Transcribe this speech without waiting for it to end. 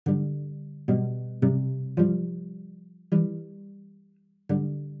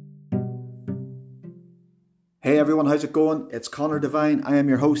Hey everyone, how's it going? It's Connor Devine. I am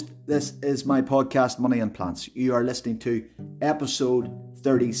your host. This is my podcast, Money and Plants. You are listening to episode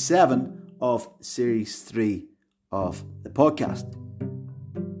 37 of series 3 of the podcast.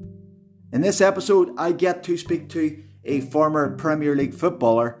 In this episode, I get to speak to a former Premier League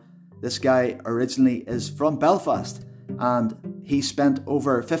footballer. This guy originally is from Belfast and he spent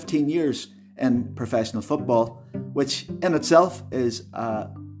over 15 years in professional football, which in itself is a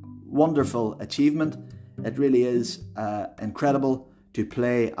wonderful achievement. It really is incredible to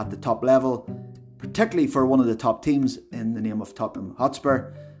play at the top level, particularly for one of the top teams in the name of Tottenham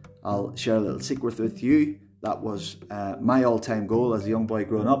Hotspur. I'll share a little secret with you. That was my all-time goal as a young boy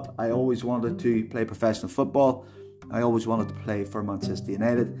growing up. I always wanted to play professional football. I always wanted to play for Manchester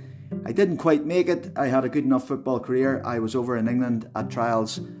United. I didn't quite make it. I had a good enough football career. I was over in England at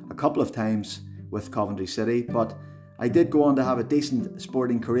trials a couple of times with Coventry City, but I did go on to have a decent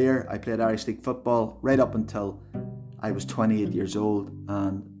sporting career. I played Irish League football right up until I was 28 years old,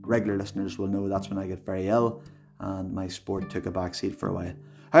 and regular listeners will know that's when I get very ill and my sport took a backseat for a while.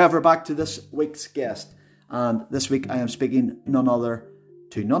 However, back to this week's guest, and this week I am speaking none other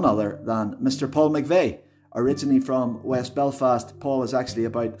than Mr. Paul McVeigh, originally from West Belfast. Paul is actually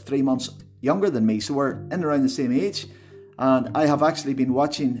about 3 months younger than me, so we're in and around the same age, and I have actually been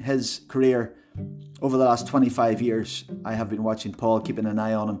watching his career over the last 25 years. I have been watching Paul, keeping an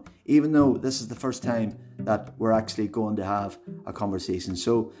eye on him, even though this is the first time that we're actually going to have a conversation.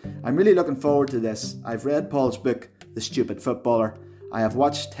 So I'm really looking forward to this. I've read Paul's book, The Stupid Footballer. I have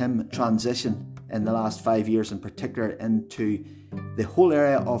watched him transition in the last 5 years in particular into the whole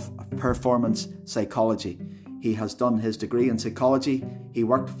area of performance psychology. He has done his degree in psychology. He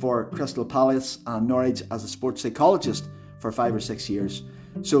worked for Crystal Palace and Norwich as a sports psychologist for 5 or 6 years.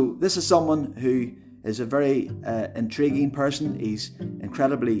 So this is someone who is a very intriguing person. He's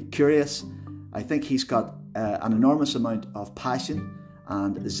incredibly curious. I think he's got an enormous amount of passion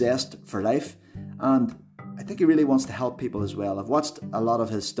and zest for life, and I think he really wants to help people as well. I've watched a lot of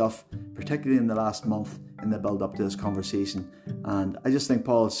his stuff, particularly in the last month in the build up to this conversation, and I just think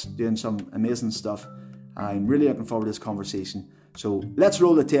Paul's doing some amazing stuff. I'm really looking forward to this conversation. So let's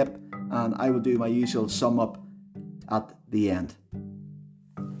roll the tape, and I will do my usual sum up at the end.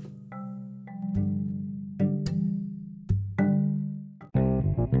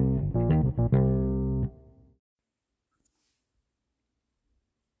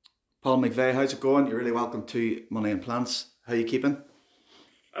 Paul McVeigh, how's it going? You're really welcome to Money and Plants. How are you keeping?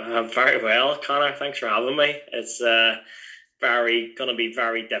 Very well, Connor. Thanks for having me. It's going to be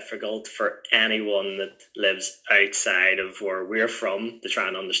very difficult for anyone that lives outside of where we're from to try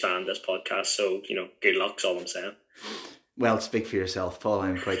and understand this podcast. So, good luck's all I'm saying. Well, speak for yourself, Paul.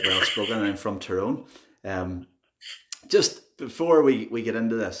 I'm quite well spoken. I'm from Tyrone. Just before we get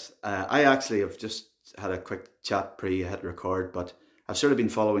into this, I actually have just had a quick chat pre-hit record, but I've sort of been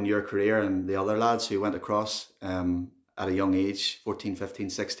following your career and the other lads who went across at a young age, 14, 15,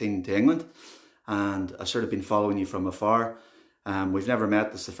 16 to England. And I've sort of been following you from afar. We've never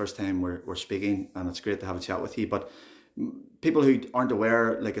met. This is the first time we're speaking, and it's great to have a chat with you. But people who aren't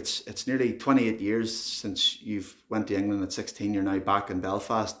aware, like it's nearly 28 years since you've went to England at 16. You're now back in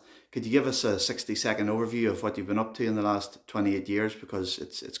Belfast. Could you give us a 60-second overview of what you've been up to in the last 28 years? Because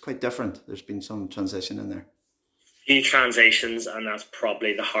it's quite different. There's been some transition in there. Few transitions, and that's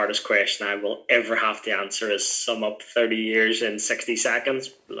probably the hardest question I will ever have to answer, is sum up 30 years in 60 seconds.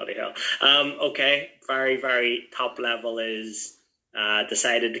 Bloody hell. Okay, very, very top level is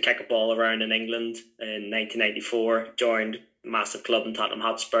decided to kick a ball around in England in 1994, joined a massive club in Tottenham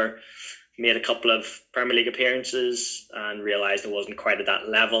Hotspur, made a couple of Premier League appearances and realised I wasn't quite at that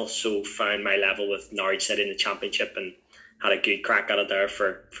level, so found my level with Norwich City in the Championship and had a good crack at it there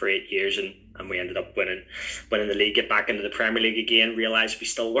for 8 years, and we ended up winning the league, get back into the Premier League again, realised we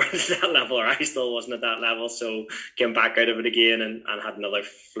still weren't at that level, or I still wasn't at that level, so came back out of it again and had another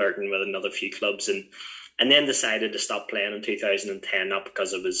flirting with another few clubs, and then decided to stop playing in 2010, not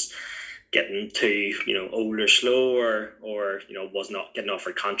because I was getting too old or slow or was not getting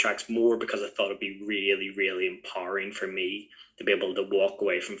offered contracts, more because I thought it'd be really, really empowering for me to be able to walk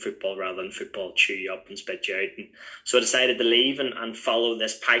away from football rather than football chew you up and spit you out. And so I decided to leave and follow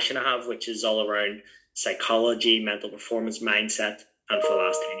this passion I have, which is all around psychology, mental performance, mindset. And for the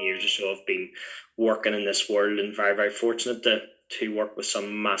last 10 years or so, I've been working in this world, and very, very fortunate to work with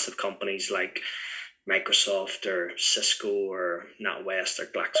some massive companies like Microsoft or Cisco or NatWest or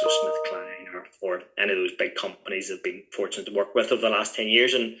GlaxoSmithKline or any of those big companies I've been fortunate to work with over the last 10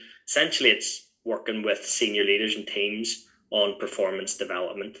 years. And essentially it's working with senior leaders and teams on performance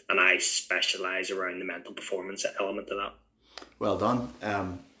development, and I specialise around the mental performance element of that. Well done.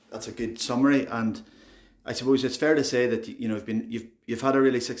 That's a good summary, and I suppose it's fair to say that you've had a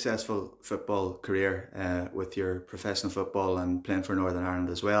really successful football career with your professional football and playing for Northern Ireland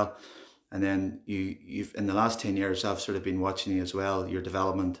as well. And then you've in the last 10 years, I've sort of been watching you as well, your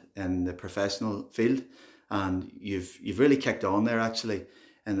development in the professional field, and you've really kicked on there actually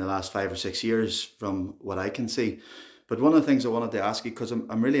in the last 5 or 6 years from what I can see. But one of the things I wanted to ask you, because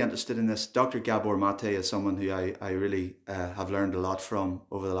I'm really interested in this, Dr. Gabor Mate is someone who I really have learned a lot from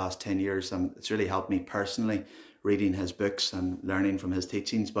over the last 10 years, and it's really helped me personally reading his books and learning from his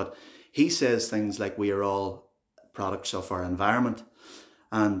teachings. But he says things like we are all products of our environment.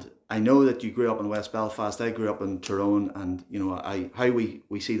 And I know that you grew up in West Belfast. I grew up in Tyrone, and how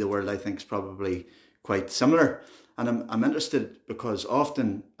we see the world, I think, is probably quite similar. And I'm interested because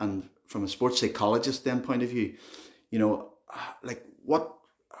often, and from a sports psychologist then point of view, like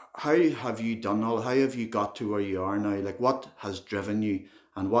how have you done all? How have you got to where you are now? Like, what has driven you,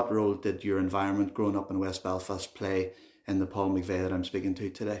 and what role did your environment growing up in West Belfast play in the Paul McVeigh that I'm speaking to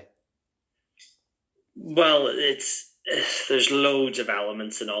today? Well, there's loads of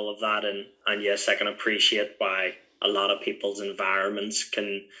elements in all of that, and yes, I can appreciate why a lot of people's environments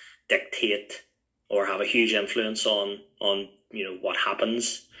can dictate or have a huge influence on what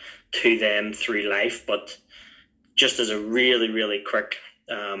happens to them through life. But just as a really, really quick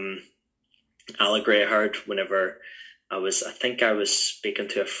allegory I heard whenever I think I was speaking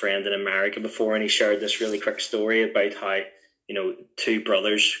to a friend in America before, and he shared this really quick story about how, two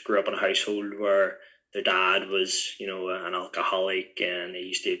brothers grew up in a household where their dad was, an alcoholic, and he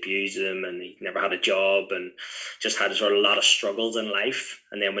used to abuse them, and he never had a job, and just had sort of a lot of struggles in life.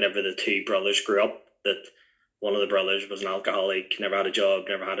 And then whenever the two brothers grew up, that one of the brothers was an alcoholic, never had a job,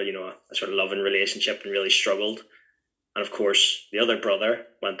 never had a sort of loving relationship, and really struggled. And of course, the other brother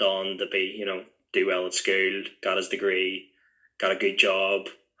went on to be, do well at school, got his degree, got a good job,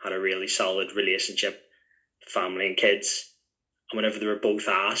 had a really solid relationship, family and kids. And whenever they were both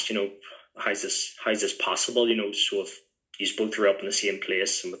asked, how's this possible? So if you both grew up in the same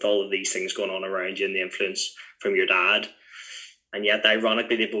place, and with all of these things going on around you and the influence from your dad, and yet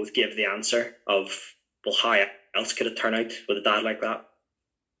ironically they both gave the answer of, well, how else could it turn out with a dad like that?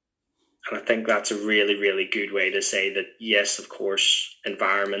 And I think that's a really, really good way to say that, yes, of course,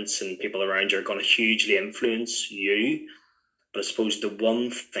 environments and people around you are going to hugely influence you. But I suppose the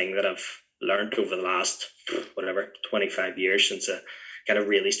one thing that I've learned over the last, 25 years since I kind of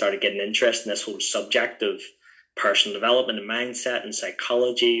really started getting interest in this whole subject of personal development and mindset and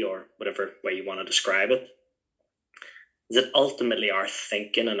psychology, or whatever way you want to describe it, is that ultimately our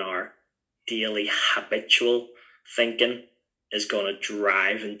thinking and our daily habitual thinking is going to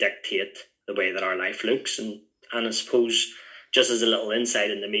drive and dictate the way that our life looks. And I suppose, just as a little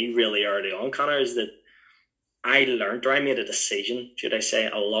insight into me really early on, Connor, is that I made a decision, should I say,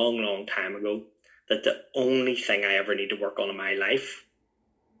 a long, long time ago, that the only thing I ever need to work on in my life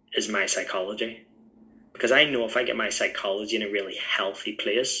is my psychology. Because I know if I get my psychology in a really healthy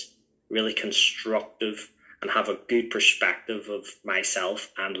place, really constructive, and have a good perspective of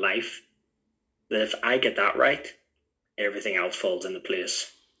myself and life, that if I get that right, everything else falls into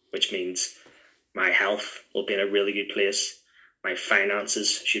place, which means my health will be in a really good place, my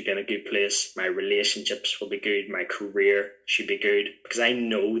finances should be in a good place, my relationships will be good, my career should be good, because I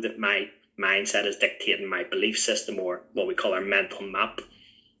know that my mindset is dictating my belief system, or what we call our mental map.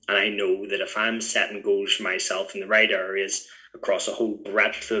 And I know that if I'm setting goals for myself in the right areas across a whole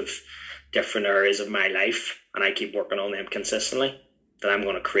breadth of different areas of my life, and I keep working on them consistently, that I'm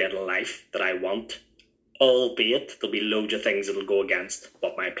going to create a life that I want. Albeit there'll be loads of things that'll go against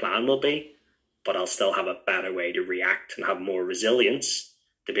what my plan will be, but I'll still have a better way to react and have more resilience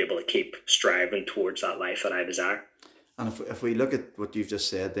to be able to keep striving towards that life that I desire. And if we look at what you've just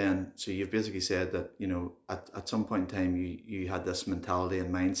said then, so you've basically said that, at some point in time you had this mentality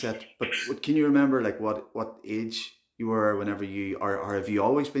and mindset, but can you remember like what age you were whenever or have you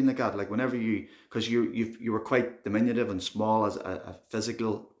always been like that? Like whenever because you were quite diminutive and small as a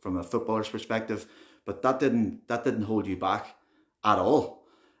physical from a footballer's perspective, but that didn't hold you back at all.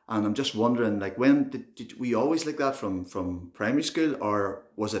 And I'm just wondering, like, when did we always like that from primary school, or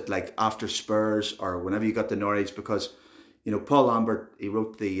was it like after Spurs or whenever you got to Norwich? Because Paul Lambert, he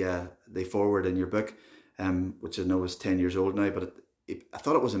wrote the foreword in your book, which I know is 10 years old now, but I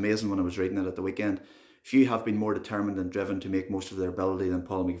thought it was amazing when I was reading it at the weekend. Few have been more determined and driven to make most of their ability than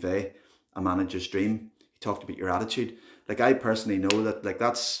Paul McVeigh, a manager's dream. He talked about your attitude. Like, I personally know that, like,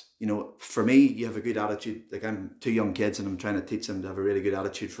 that's, for me, you have a good attitude. Like, I'm 2 young kids and I'm trying to teach them to have a really good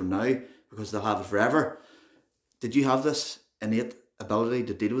attitude from now, because they'll have it forever. Did you have this innate ability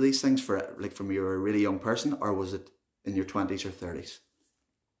to deal with these things from you were a really young person, or was it in your 20s or 30s?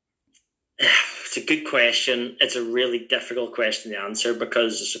 It's a good question. It's a really difficult question to answer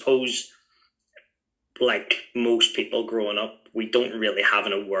because I suppose, like most people growing up, we don't really have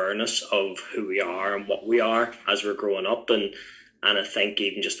an awareness of who we are and what we are as we're growing up. And I think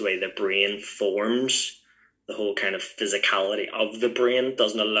even just the way the brain forms, the whole kind of physicality of the brain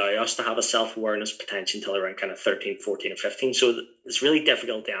doesn't allow us to have a self-awareness potential until around kind of 13, 14 or 15. So it's really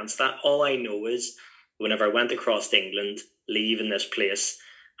difficult to answer that. All I know is whenever I went across to England, leaving this place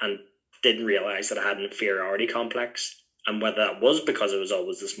and didn't realise that I had an inferiority complex, and whether that was because I was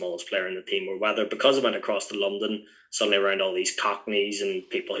always the smallest player in the team, or whether because I went across to London, suddenly around all these cockneys and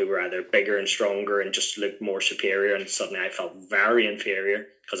people who were either bigger and stronger and just looked more superior, and suddenly I felt very inferior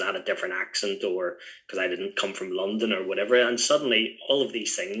because I had a different accent or because I didn't come from London or whatever. And suddenly all of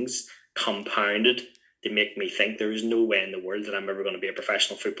these things compounded to make me think there is no way in the world that I'm ever going to be a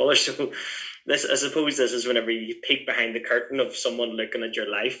professional footballer. So this, I suppose this is whenever you peek behind the curtain of someone looking at your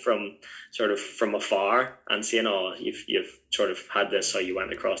life from afar and saying, oh, you've sort of had this, so you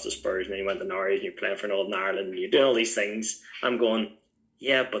went across the Spurs and then you went to Norwich and you're playing for Northern Ireland and you're doing all these things. I'm going,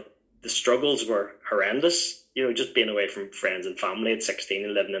 yeah, but the struggles were horrendous. You know, just being away from friends and family at 16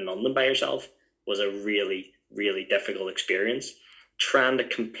 and living in London by yourself was a really, really difficult experience. Trying to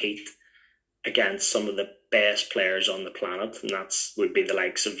compete against some of the best players on the planet, and that's would be the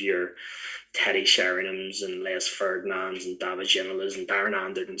likes of your Teddy Sheringham's and Les Ferdinands and David Ginolas and Darren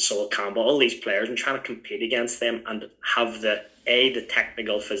Anderton and Sol Campbell, all these players, and trying to compete against them and have the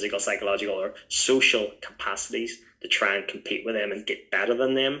technical, physical, psychological or social capacities to try and compete with them and get better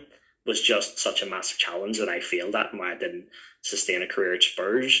than them was just such a massive challenge that I failed at, and why I didn't sustain a career at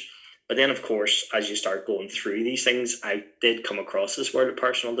Spurs. But then, of course, as you start going through these things, I did come across this world of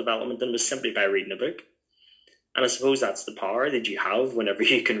personal development, and it was simply by reading a book. And I suppose that's the power that you have whenever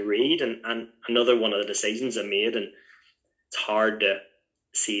you can read. And another one of the decisions I made, and it's hard to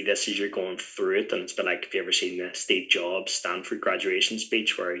see this as you're going through it, and it's been like, if you ever seen the Steve Jobs Stanford graduation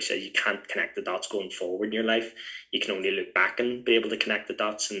speech where he says you can't connect the dots going forward in your life, you can only look back and be able to connect the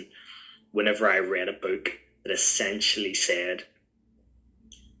dots. And whenever I read a book that essentially said,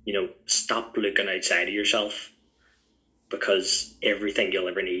 you know, stop looking outside of yourself, because everything you'll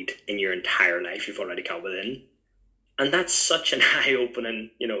ever need in your entire life you've already got within. And that's such an eye-opening,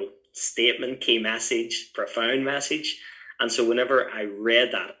 you know, statement, key message, profound message. And so whenever I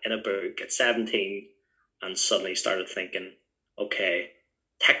read that in a book at 17 and suddenly started thinking, okay,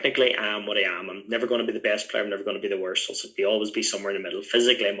 technically I am what I am. I'm never going to be the best player. I'm never going to be the worst. I'll always be somewhere in the middle.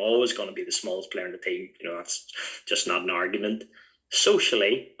 Physically, I'm always going to be the smallest player in the team. You know, that's just not an argument.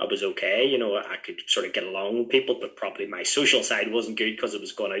 Socially, I was okay. You know, I could sort of get along with people, but probably my social side wasn't good because it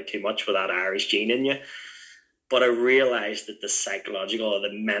was going out too much with that Irish gene in you. But I realised that the psychological or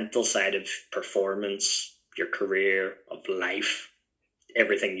the mental side of performance, your career, of life,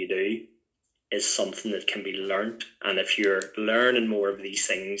 everything you do is something that can be learnt. And if you're learning more of these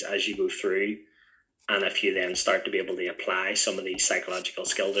things as you go through, and if you then start to be able to apply some of these psychological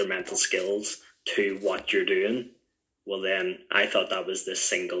skills or mental skills to what you're doing, well then I thought that was the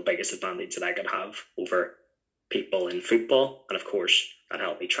single biggest advantage that I could have over people in football. And of course, that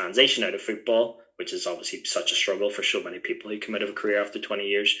helped me transition out of football, which is obviously such a struggle for so many people who come out of a career after 20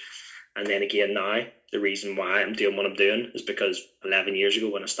 years. And then again now, the reason why I'm doing what I'm doing is because 11 years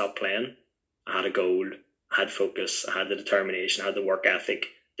ago when I stopped playing, I had a goal, I had focus, I had the determination, I had the work ethic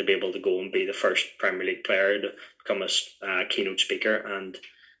to be able to go and be the first Premier League player to become a keynote speaker and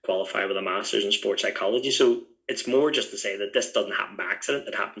qualify with a master's in sports psychology. So it's more just to say that this doesn't happen by accident.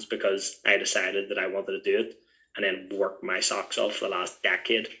 It happens because I decided that I wanted to do it and then work my socks off for the last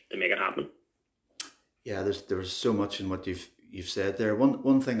decade to make it happen. Yeah, there's so much in what you've said there.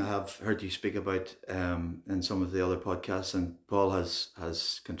 One thing I have heard you speak about in some of the other podcasts, and Paul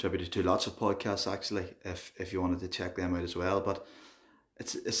has contributed to lots of podcasts actually, if you wanted to check them out as well. But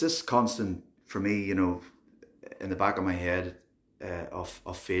it's this constant for me, you know, in the back of my head of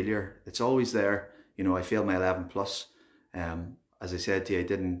failure. It's always there. You know, I failed my 11 plus. As I said to you, I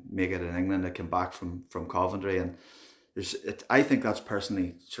didn't make it in England. I came back from Coventry, and I think that's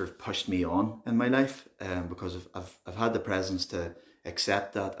personally sort of pushed me on in my life, because I've had the presence to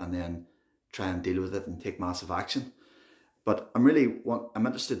accept that and then try and deal with it and take massive action. But I'm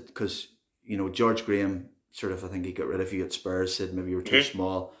interested because, you know, George Graham sort of, I think he got rid of you at Spurs, said maybe you were too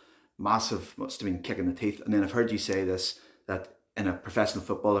small. Massive, must have been kicking the teeth. And then I've heard you say this, that in a professional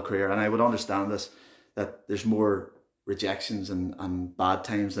footballer career, and I would understand this, that there's more rejections and bad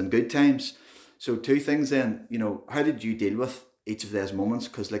times than good times. So two things then, you know, how did you deal with each of those moments?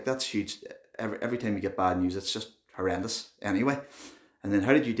 Because like that's huge. Every time you get bad news, it's just horrendous anyway. And then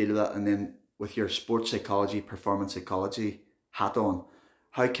how did you deal with that? And then with your sports psychology, performance psychology hat on,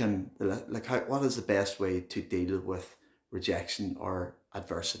 what is the best way to deal with rejection or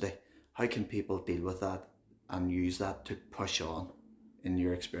adversity? How can people deal with that and use that to push on, in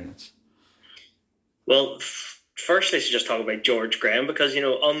your experience? Well, first let's just talk about George Graham, because,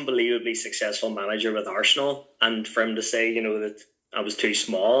 unbelievably successful manager with Arsenal, and for him to say, that I was too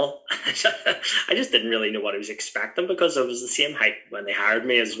small, I just didn't really know what I was expecting, because I was the same height when they hired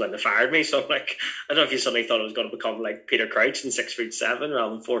me as when they fired me. So I'm like, I don't know if you suddenly thought I was going to become like Peter Crouch and 6'7"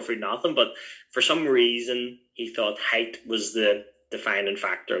 rather than 4 foot nothing, but for some reason he thought height was the defining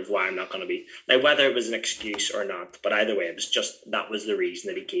factor of why I'm not going to be. Now, whether it was an excuse or not, but either way, that was the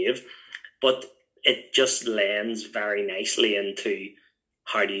reason that he gave. But it just lends very nicely into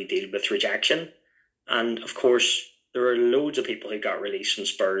how do you deal with rejection. And of course, there were loads of people who got released from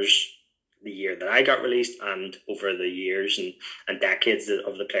Spurs the year that I got released, and over the years and decades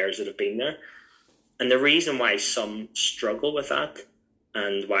of the players that have been there. And the reason why some struggle with that,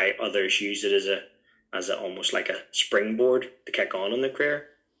 and why others use it as a almost like a springboard to kick on in their career,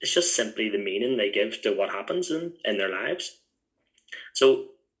 is just simply the meaning they give to what happens in their lives. So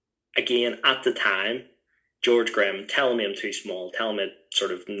again, at the time, George Graham telling me I'm too small, telling me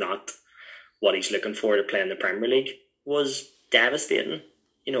sort of not what he's looking for to play in the Premier League, was devastating.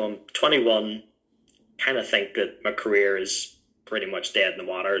 I'm 21, kind of think that my career is pretty much dead in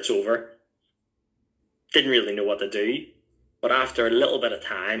the water, it's over. Didn't really know what to do. But after a little bit of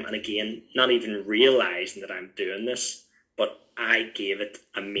time, and again, not even realising that I'm doing this, but I gave it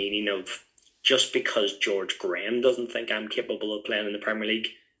a meaning of, just because George Graham doesn't think I'm capable of playing in the Premier League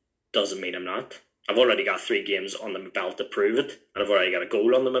doesn't mean I'm not. I've already got 3 games under my belt to prove it, and I've already got a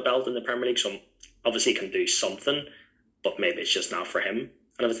goal under my belt in the Premier League, so I obviously can do something, but maybe it's just not for him.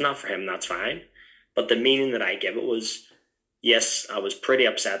 And if it's not for him, that's fine. But the meaning that I give it was, yes, I was pretty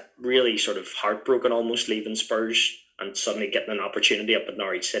upset, really sort of heartbroken almost, leaving Spurs and suddenly getting an opportunity up at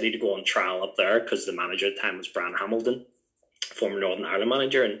Norwich City to go on trial up there, because the manager at the time was Brian Hamilton, former Northern Ireland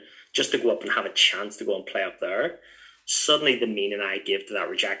manager, and just to go up and have a chance to go and play up there. Suddenly the meaning I gave to that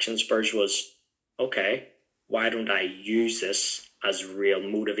rejection Spurs was, okay, why don't I use this as a real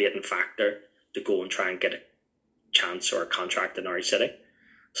motivating factor to go and try and get a chance or a contract in Norwich City?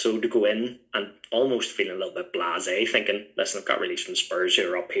 So to go in and almost feeling a little bit blasé, thinking, listen, I've got released from Spurs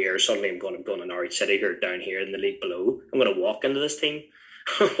who are up here, suddenly I'm going to Norwich City who are down here in the league below. I'm going to walk into this team.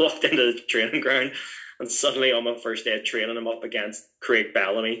 Walked into the training ground, and suddenly on my first day of training, I'm up against Craig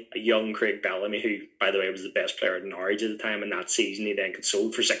Bellamy, a young Craig Bellamy, who, by the way, was the best player at Norwich at the time, and that season he then got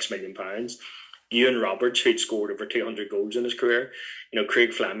sold for £6 million. Ewan Roberts, who'd scored over 200 goals in his career.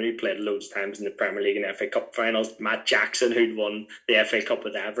 Craig Fleming, who played loads of times in the Premier League and FA Cup finals. Matt Jackson, who'd won the FA Cup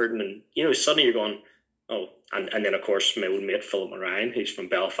with Everton. And, suddenly you're going, oh. And then, of course, my old mate, Philip Moran, who's from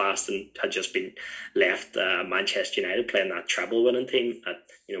Belfast and had just been left Manchester United, playing that treble-winning team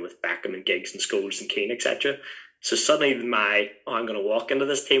with Beckham and Giggs and Scholes and Keane, etc. So suddenly I'm going to walk into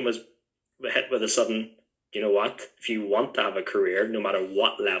this team was hit with a sudden, you know what? If you want to have a career, no matter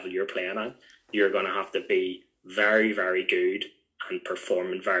what level you're playing at, you're going to have to be very, very good and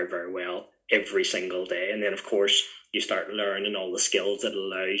performing very, very well every single day. And then, of course, you start learning all the skills that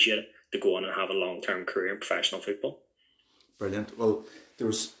allows you to go on and have a long-term career in professional football. Brilliant. Well, there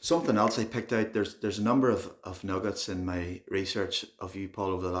was something else I picked out. There's a number of nuggets in my research of you, Paul,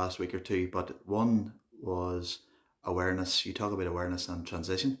 over the last week or two, but one was awareness. You talk about awareness and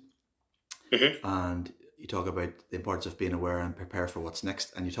transition. Mm-hmm. And you talk about the importance of being aware and prepare for what's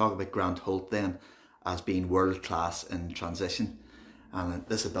next. And you talk about Grant Holt then as being world-class in transition and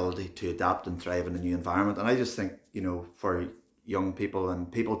this ability to adapt and thrive in a new environment. And I just think, for young people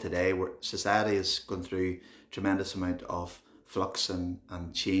and people today, where society is going through a tremendous amount of flux and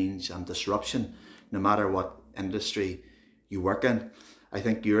change and disruption, no matter what industry you work in, I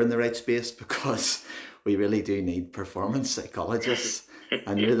think you're in the right space, because we really do need performance psychologists,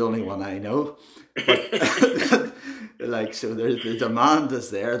 and you're the only one I know. But so there's the demand is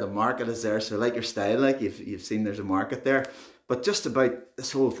there, the market is there. So like your style, you've seen there's a market there. But just about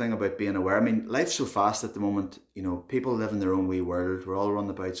this whole thing about being aware. I mean, life's so fast at the moment. People live in their own wee world. We're all running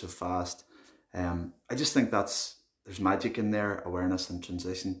about so fast. I just think there's magic in there, awareness and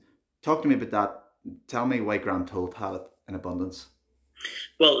transition. Talk to me about that. Tell me why Grant Holt had it in abundance.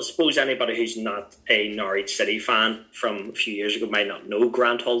 Well, I suppose anybody who's not a Norwich City fan from a few years ago might not know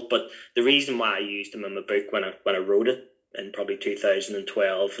Grant Holt, but the reason why I used him in my book when I wrote it in probably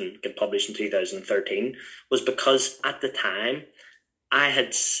 2012 and got published in 2013 was because at the time I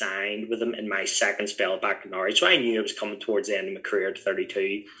had signed with him in my second spell back in Norwich, so I knew I was coming towards the end of my career at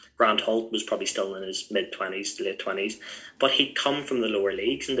 32. Grant Holt was probably still in his mid-20s to late-20s, but he'd come from the lower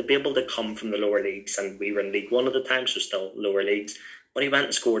leagues, and to be able to come from the lower leagues, and we were in League One at the time, so still lower leagues, But he went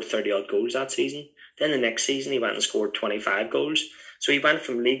and scored 30 odd goals that season. Then the next season, he went and scored 25 goals. So he went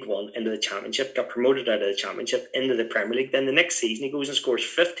from League One into the Championship, got promoted out of the Championship into the Premier League. Then the next season, he goes and scores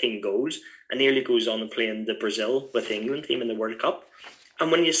 15 goals and nearly goes on to play in the Brazil with the England team in the World Cup.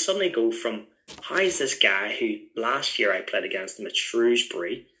 And when you suddenly go from, how is this guy who last year I played against him at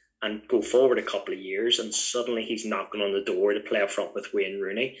Shrewsbury, and go forward a couple of years and suddenly he's knocking on the door to play up front with Wayne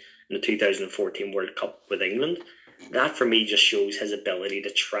Rooney in the 2014 World Cup with England. That for me just shows his ability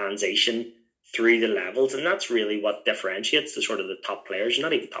to transition through the levels, and that's really what differentiates the sort of the top players,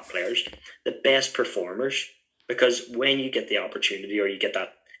 not even top players, the best performers. Because when you get the opportunity or you get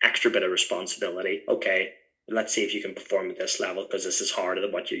that extra bit of responsibility, okay, let's see if you can perform at this level because this is harder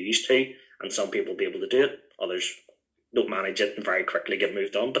than what you're used to, and some people will be able to do it, others don't manage it and very quickly get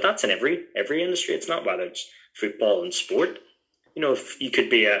moved on. But that's in every industry. It's not whether it's football and sport. You know, if you could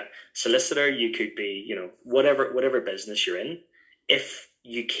be a solicitor, you could be, you know, whatever business you're in. If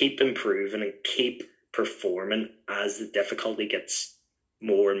you keep improving and keep performing as the difficulty gets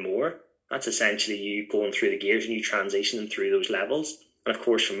more and more, that's essentially you going through the gears and you transitioning through those levels. And of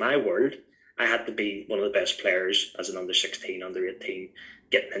course, from my world, I had to be one of the best players as an under 16, under 18,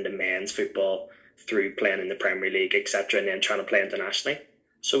 getting into men's football, through playing in the Premier League, etc., and then trying to play internationally.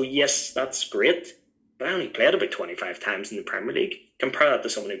 So yes, that's great, but I only played about 25 times in the Premier League. Compare that to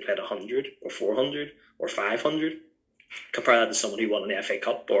someone who played 100 or 400 or 500. Compare that to someone who won an FA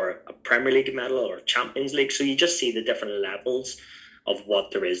Cup or a Premier League medal or Champions League. So you just see the different levels of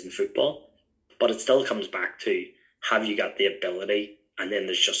what there is in football. But it still comes back to, have you got the ability? And then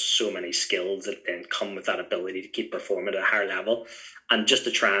there's just so many skills that then come with that ability to keep performing at a higher level. And just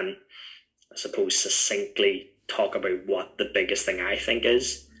to try and, I suppose, succinctly talk about what the biggest thing I think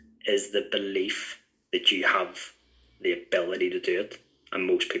is the belief that you have the ability to do it. And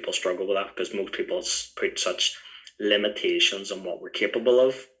most people struggle with that because most people put such limitations on what we're capable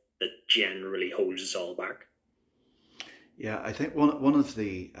of that generally holds us all back. Yeah, I think one of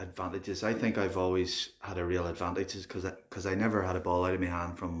the advantages, I think I've always had a real advantage is because I never had a ball out of my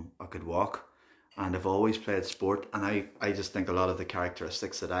hand from I could walk, and I've always played sport, and I just think a lot of the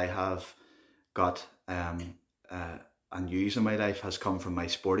characteristics that I have got and use in my life has come from my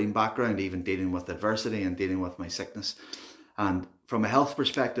sporting background, even dealing with adversity and dealing with my sickness. And from a health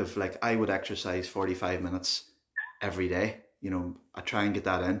perspective, like I would exercise 45 minutes every day. You know, I try and get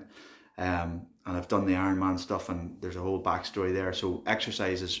that in. And I've done the Ironman stuff, and there's a whole backstory there. So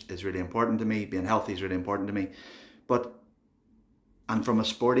exercise is really important to me. Being healthy is really important to me. And from a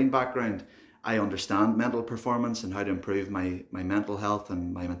sporting background, I understand mental performance and how to improve my mental health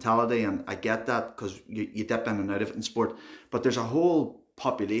and my mentality. And I get that because you dip in and out of it in sport. But there's a whole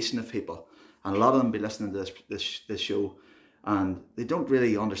population of people, and a lot of them be listening to this show, and they don't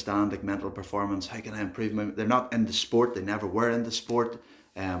really understand like mental performance. How can I improve they're not into sport. They never were into sport.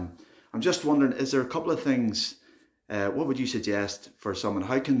 I'm just wondering, is there a couple of things, what would you suggest for someone?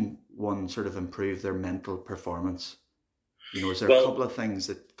 How can one sort of improve their mental performance? You know, is there a couple of things,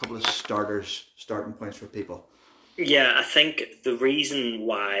 a couple of starting points for people? Yeah, I think the reason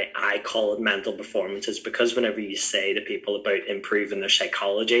why I call it mental performance is because whenever you say to people about improving their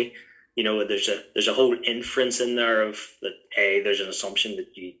psychology, you know, there's a whole inference in there of that, there's an assumption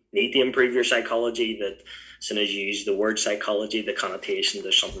that you need to improve your psychology, that as soon as you use the word psychology, the connotation,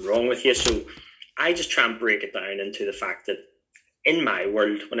 there's something wrong with you. So I just try and break it down into the fact that in my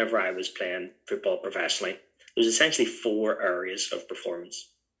world, whenever I was playing football professionally, there's essentially 4 areas of performance.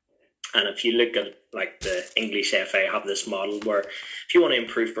 And if you look at like the English FA have this model where if you want to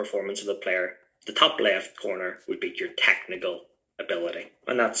improve performance of a player, the top left corner would be your technical ability.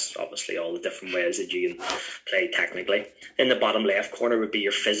 And that's obviously all the different ways that you can play technically. Then the bottom left corner would be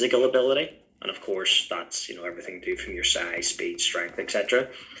your physical ability. And of course, that's, you know, everything to do from your size, speed, strength, etc.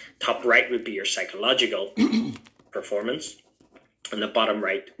 Top right would be your psychological performance. And the bottom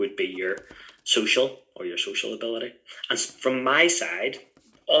right would be your social ability. And from my side,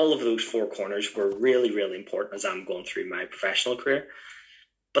 all of those 4 corners were really, really important as I'm going through my professional career.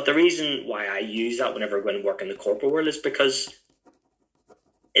 But the reason why I use that whenever I go and work in the corporate world is because,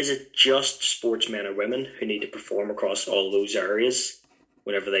 is it just sportsmen or women who need to perform across all those areas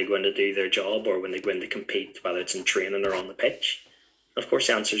whenever they go in to do their job or when they go in to compete, whether it's in training or on the pitch? Of course,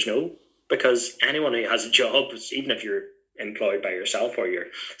 the answer is no, because anyone who has a job, even if you're employed by yourself or you're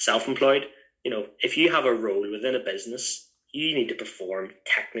self-employed, you know, if you have a role within a business, you need to perform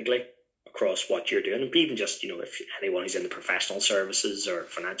technically across what you're doing. And even just, you know, if anyone who's in the professional services or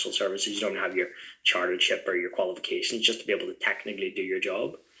financial services, you don't have your chartership or your qualifications just to be able to technically do your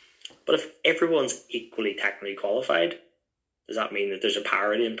job. But if everyone's equally technically qualified, does that mean that there's a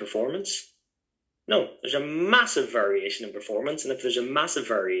parity in performance? No, there's a massive variation in performance. And if there's a massive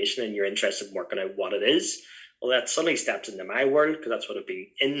variation and you're interested in working out what it is, well, that suddenly steps into my world because that's what I've been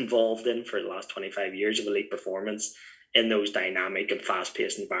involved in for the last 25 years of elite performance in those dynamic and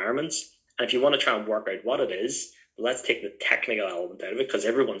fast-paced environments. And if you want to try and work out what it is, well, let's take the technical element out of it because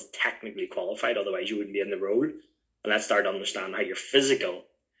everyone's technically qualified. Otherwise, you wouldn't be in the role. And let's start to understand how your physical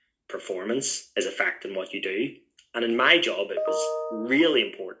performance is affecting what you do. And in my job, it was really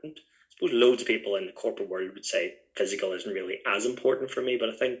important. I suppose loads of people in the corporate world would say physical isn't really as important for me, but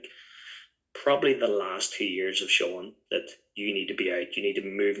I think probably the last 2 years have shown that you need to be out, you need to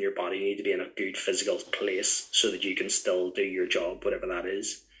move in your body, you need to be in a good physical place so that you can still do your job, whatever that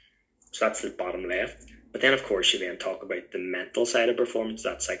is. So that's the bottom left. But then, of course, you then talk about the mental side of performance,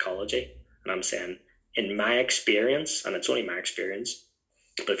 that's psychology. And I'm saying, in my experience, and it's only my experience,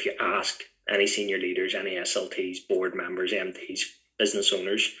 but if you ask any senior leaders, any SLTs, board members, MDs, business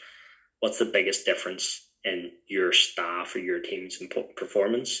owners, what's the biggest difference in your staff or your team's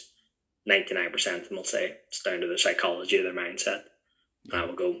performance? 99% of them will say it's down to their psychology or their mindset. And I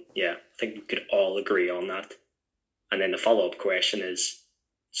will go, yeah, I think we could all agree on that. And then the follow-up question is,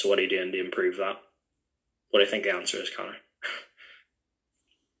 so what are you doing to improve that? What do you think the answer is, Connor?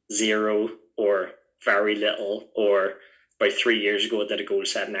 Zero or very little, or about 3 years ago I did a goal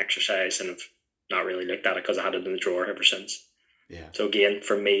setting exercise and I've not really looked at it because I had it in the drawer ever since. Yeah. So again,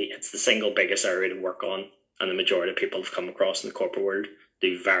 for me, it's the single biggest area to work on, and the majority of people have come across in the corporate world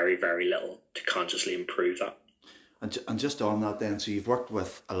do very, very little to consciously improve that. And just on that then, so you've worked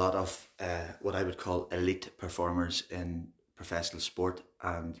with a lot of what I would call elite performers in professional sport,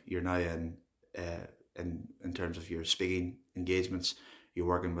 and you're now in terms of your speaking engagements, you're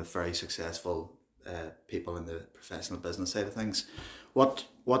working with very successful people in the professional business side of things.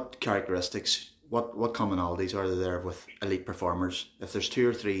 What characteristics, what commonalities are there with elite performers? If there's 2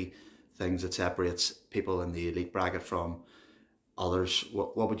 or 3 things that separates people in the elite bracket from others,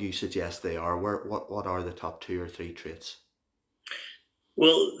 what would you suggest they are? What are the top 2 or 3 traits?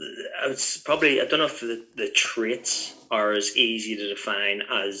 Well, it's probably, I don't know if the traits are as easy to define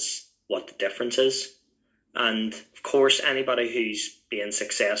as what the difference is. And of course, anybody who's being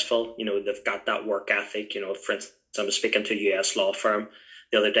successful, they've got that work ethic. For instance, I was speaking to a US law firm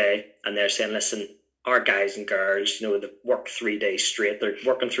the other day, and they're saying, listen, our guys and girls, they work 3 days straight. They're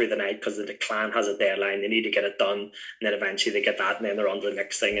working through the night because the client has a deadline. They need to get it done. And then eventually they get that, and then they're on to the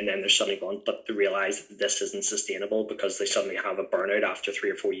next thing. And then they're suddenly going, but they realize that this isn't sustainable because they suddenly have a burnout after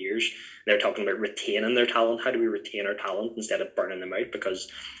 3 or 4 years. And they're talking about retaining their talent. How do we retain our talent instead of burning them out?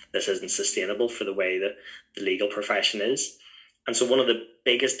 Because this isn't sustainable for the way that the legal profession is. And so one of the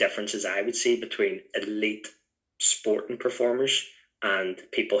biggest differences I would see between elite sporting performers and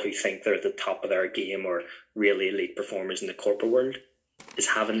people who think they're at the top of their game or really elite performers in the corporate world is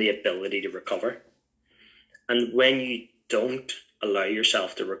having the ability to recover. And when you don't allow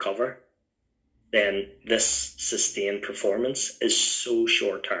yourself to recover, then this sustained performance is so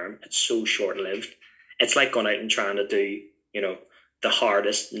short term. It's so short lived. It's like going out and trying to do, the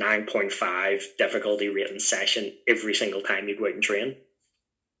hardest 9.5 difficulty rating session every single time you go out and train.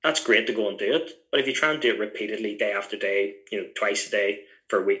 That's great to go and do it. But if you try and do it repeatedly, day after day, twice a day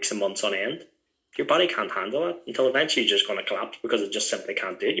for weeks and months on end, your body can't handle it until eventually you're just going to collapse because it just simply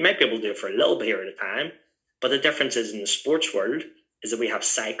can't do it. You might be able to do it for a little period of time, but the difference is in the sports world is that we have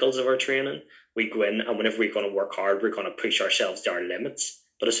cycles of our training. We go in, and whenever we're going to work hard, we're going to push ourselves to our limits.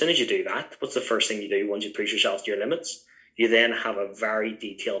 But as soon as you do that, what's the first thing you do once you push yourself to your limits? You then have a very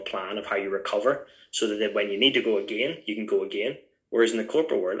detailed plan of how you recover so that when you need to go again, you can go again. Whereas in the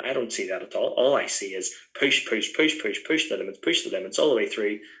corporate world, I don't see that at all. All I see is push the limits all the way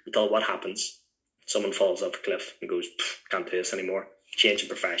through until what happens? Someone falls off a cliff and goes, can't do this anymore. Change your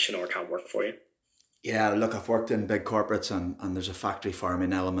profession or can't work for you. Yeah, look, I've worked in big corporates and there's a factory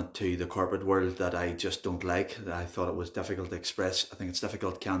farming element to the corporate world that I just don't like. I thought it was difficult to express. I think it's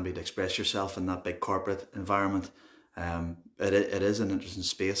difficult, can be, to express yourself in that big corporate environment. It is an interesting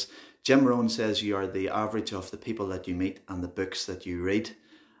space. Jim Rohn says you are the average of the people that you meet and the books that you read.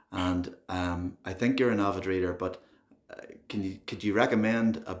 And I think you're an avid reader, but could you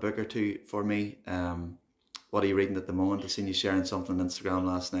recommend a book or 2 for me? What are you reading at the moment? I seen you sharing something on Instagram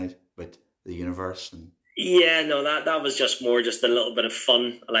last night about the universe. And yeah, no, that was just more just a little bit of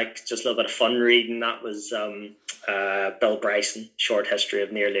fun. I like just a little bit of fun reading. That was Bill Bryson, Short History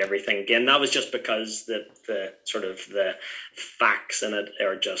of Nearly Everything. Again, that was just because the sort of the facts in it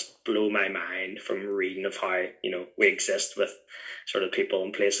are just blow my mind from reading of how we exist with sort of people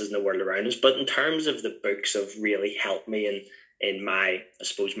and places in the world around us. But in terms of the books have really helped me in my, I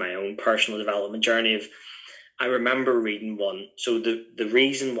suppose, my own personal development journey. I remember reading one. So the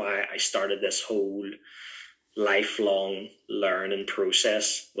reason why I started this whole lifelong learning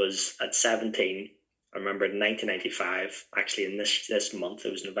process was at 17. I remember in 1995, actually in this month,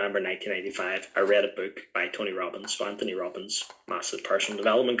 it was November 1995, I read a book by Tony Robbins, so Anthony Robbins, massive personal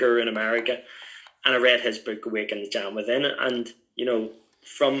development guru in America. And I read his book, Awaken the Giant Within. And,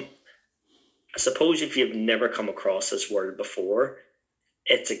 I suppose if you've never come across this word before,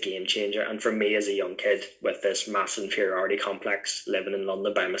 it's a game changer. And for me as a young kid with this massive inferiority complex, living in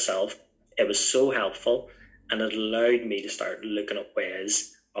London by myself, it was so helpful. And it allowed me to start looking at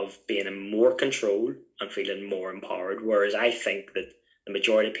ways of being in more control and feeling more empowered. Whereas I think that the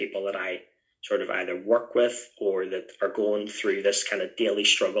majority of people that I sort of either work with or that are going through this kind of daily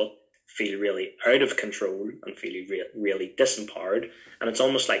struggle feel really out of control and feel really disempowered. And it's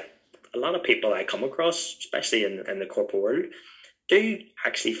almost like a lot of people I come across, especially in the corporate world, do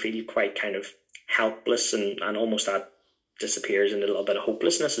actually feel quite kind of helpless, and almost that disappears into a little bit of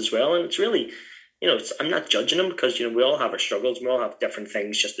hopelessness as well. And it's really, I'm not judging them, because, we all have our struggles. We all have different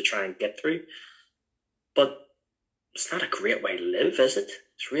things just to try and get through. But it's not a great way to live, is it?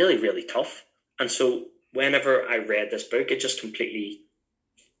 It's really, really tough. And so whenever I read this book, it just completely,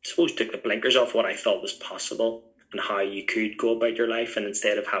 I suppose, took the blinkers off what I thought was possible and how you could go about your life. And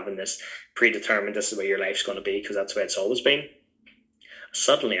instead of having this predetermined, this is the way your life's going to be, because that's the way it's always been,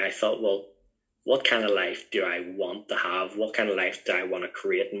 suddenly I thought, well, what kind of life do I want to have? What kind of life do I want to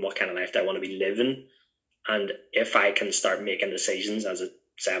create? And what kind of life do I want to be living? And if I can start making decisions as a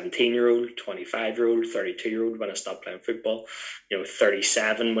 17-year-old, 25-year-old, 32-year-old when I stopped playing football,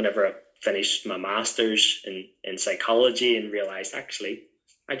 37 whenever I finished my master's in psychology and realised, actually,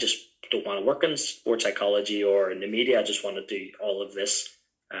 I just don't want to work in sports psychology or in the media. I just want to do all of this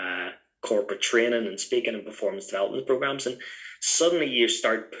corporate training and speaking and performance development programs. And suddenly you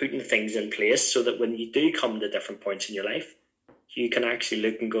start putting things in place so that when you do come to different points in your life, you can actually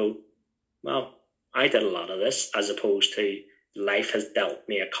look and go, well, I did a lot of this, as opposed to life has dealt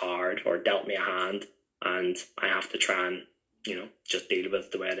me a card or dealt me a hand, and I have to try and, just deal with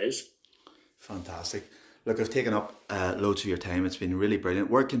it the way it is. Fantastic. Look, I've taken up loads of your time. It's been really brilliant.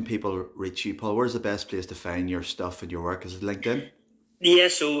 Where can people reach you, Paul? Where's the best place to find your stuff and your work? Is it LinkedIn? Yeah,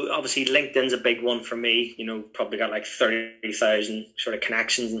 so obviously LinkedIn's a big one for me. Probably got like 30,000 sort of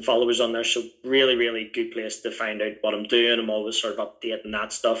connections and followers on there. So really, really good place to find out what I'm doing. I'm always sort of updating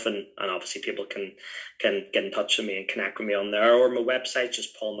that stuff, and obviously people can get in touch with me and connect with me on there. Or my website,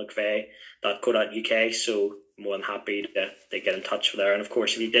 just paulmcveigh.co.uk. So I'm more than happy to get in touch with there. And of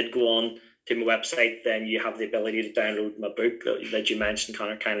course, if you did go on to my website, then you have the ability to download my book that you mentioned,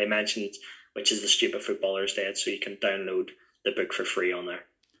 Connor kindly mentioned, which is The Stupid Footballer Is Dead. So you can download the book for free on there.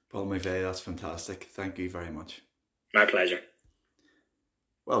 Paul McVeigh, that's fantastic. Thank you very much. My pleasure.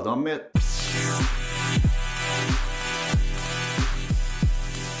 Well done, mate.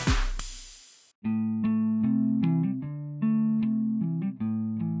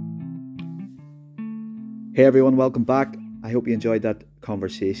 Hey everyone, welcome back. I hope you enjoyed that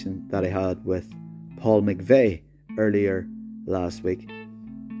conversation that I had with Paul McVeigh earlier last week.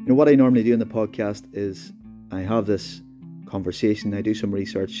 What I normally do in the podcast is I have this conversation, I do some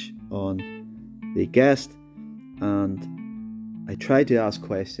research on the guest, and I try to ask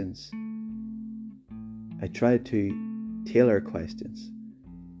questions. I try to tailor questions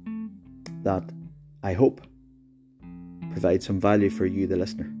that I hope provide some value for you, the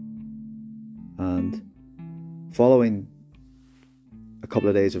listener. And following a couple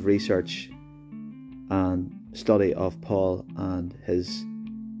of days of research and study of Paul and his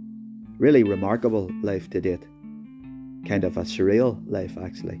really remarkable life to date, kind of a surreal life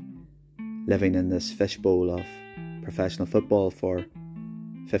actually, living in this fishbowl of professional football for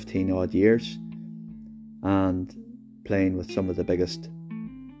 15 odd years and playing with some of the biggest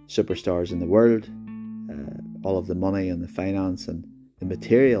superstars in the world, all of the money and the finance and the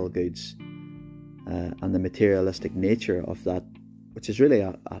material goods and the materialistic nature of that, which is really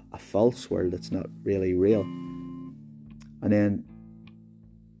a false world. It's not really real. And then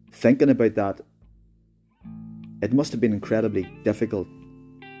thinking about that, it must have been incredibly difficult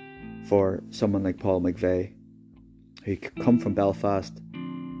for someone like Paul McVeigh, who could come from Belfast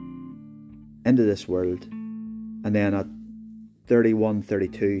into this world, and then at 31,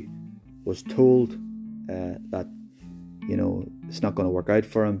 32 was told that, it's not going to work out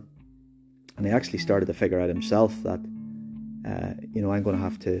for him. And he actually started to figure out himself that, I'm going to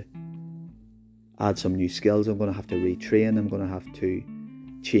have to add some new skills. I'm going to have to retrain. I'm going to have to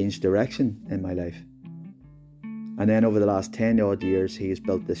change direction in my life. And then over the last 10 odd years, he has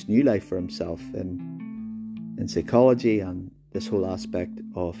built this new life for himself in psychology and this whole aspect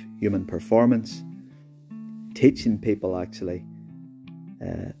of human performance. teaching people actually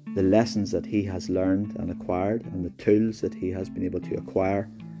the lessons that he has learned and acquired, and the tools that he has been able to acquire,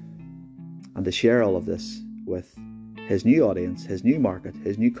 and to share all of this with his new audience, his new market,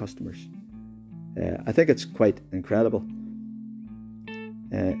 his new customers. I think it's quite incredible.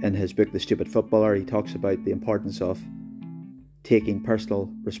 In his book, The Stupid Footballer, he talks about the importance of taking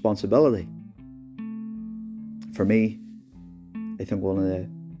personal responsibility. For me, I think one of the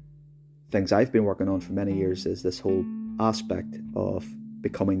things I've been working on for many years is this whole aspect of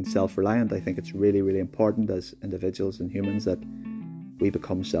becoming self-reliant. I think it's really, really important as individuals and humans that we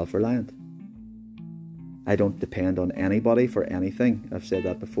become self-reliant. I don't depend on anybody for anything. I've said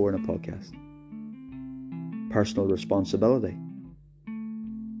that before in a podcast. Personal responsibility.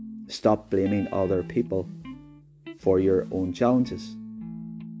 Stop blaming other people for your own challenges.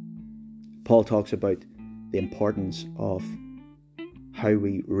 Paul talks about the importance of how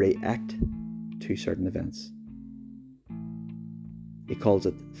we react to certain events. He calls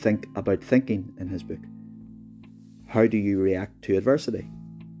it think about thinking in his book. How do you react to adversity?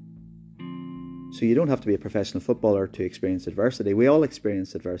 So you don't have to be a professional footballer to experience adversity. We all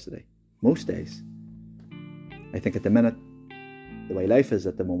experience adversity, most days. I think at the minute, the way life is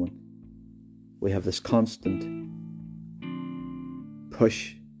at the moment, we have this constant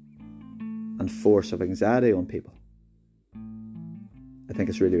push and force of anxiety on people. I think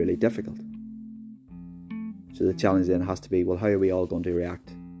it's really, really difficult. So the challenge then has to be, well, how are we all going to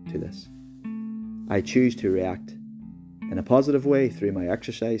react to this? I choose to react in a positive way through my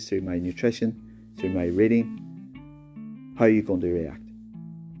exercise, through my nutrition, through my reading. How are you going to react?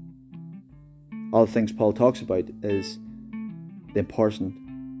 All the things Paul talks about is the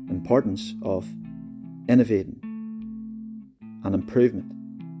importance of innovating and improvement,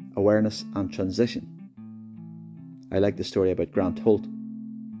 awareness and transition. I like the story about Grant Holt,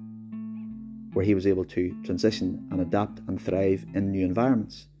 where he was able to transition and adapt and thrive in new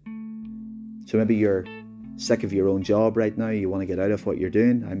environments. So maybe you're sick of your own job right now, you want to get out of what you're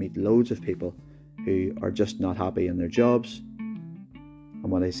doing. I meet loads of people who are just not happy in their jobs. And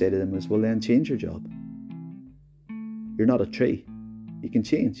what I say to them is, well, then change your job. You're not a tree. You can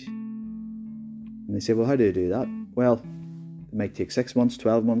change. And they say, well, how do I do that? Well, it might take 6 months,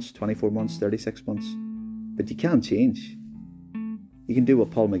 12 months, 24 months, 36 months. But you can change. You can do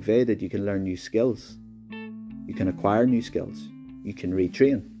what Paul McVeigh did. You can learn new skills. You can acquire new skills. You can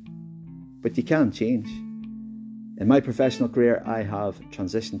retrain. But you can change. In my professional career, I have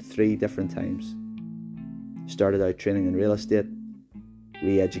transitioned 3 different times. Started out training in real estate,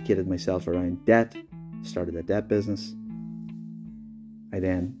 re-educated myself around debt, started a debt business. I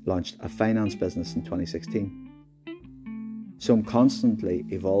then launched a finance business in 2016. So I'm constantly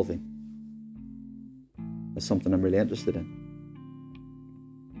evolving. That's something I'm really interested in.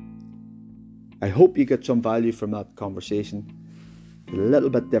 I hope you get some value from that conversation. A little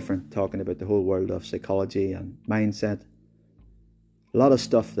bit different, talking about the whole world of psychology and mindset. A lot of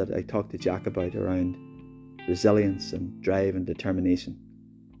stuff that I talked to Jack about around resilience and drive and determination.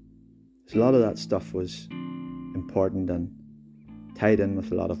 So a lot of that stuff was important and tied in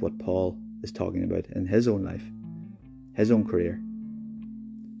with a lot of what Paul is talking about in his own life, his own career.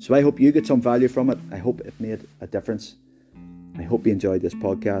 So I hope you get some value from it. I hope it made a difference. I hope you enjoyed this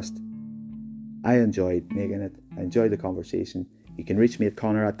podcast. I enjoyed making it. I enjoyed the conversation. You can reach me at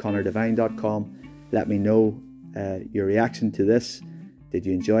connor@connordevine.com. Let me know your reaction to this. Did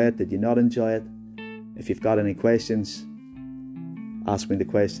you enjoy it? Did you not enjoy it? If you've got any questions, ask me the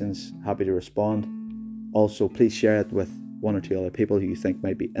questions. Happy to respond. Also, please share it with 1 or 2 other people who you think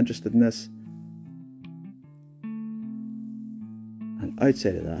might be interested in this. And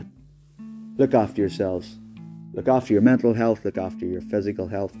outside of that, look after yourselves. Look after your mental health, look after your physical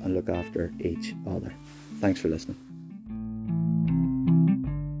health, and look after each other. Thanks for listening.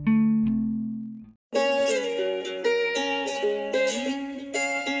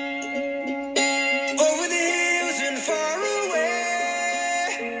 Over the hills and far away,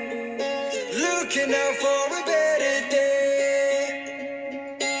 looking out for a better day.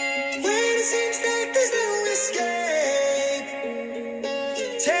 When it seems like there's no escape,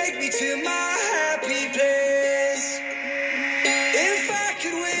 take me to my happy place. If I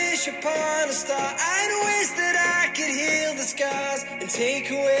could wish upon a star, I'd wish that I could heal the scars and take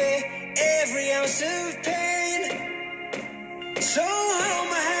away every ounce of pain. So hold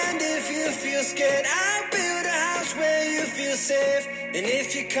my hand if you feel scared. I'll build a house where you feel safe. And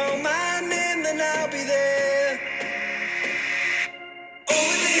if you call my name, then I'll be there.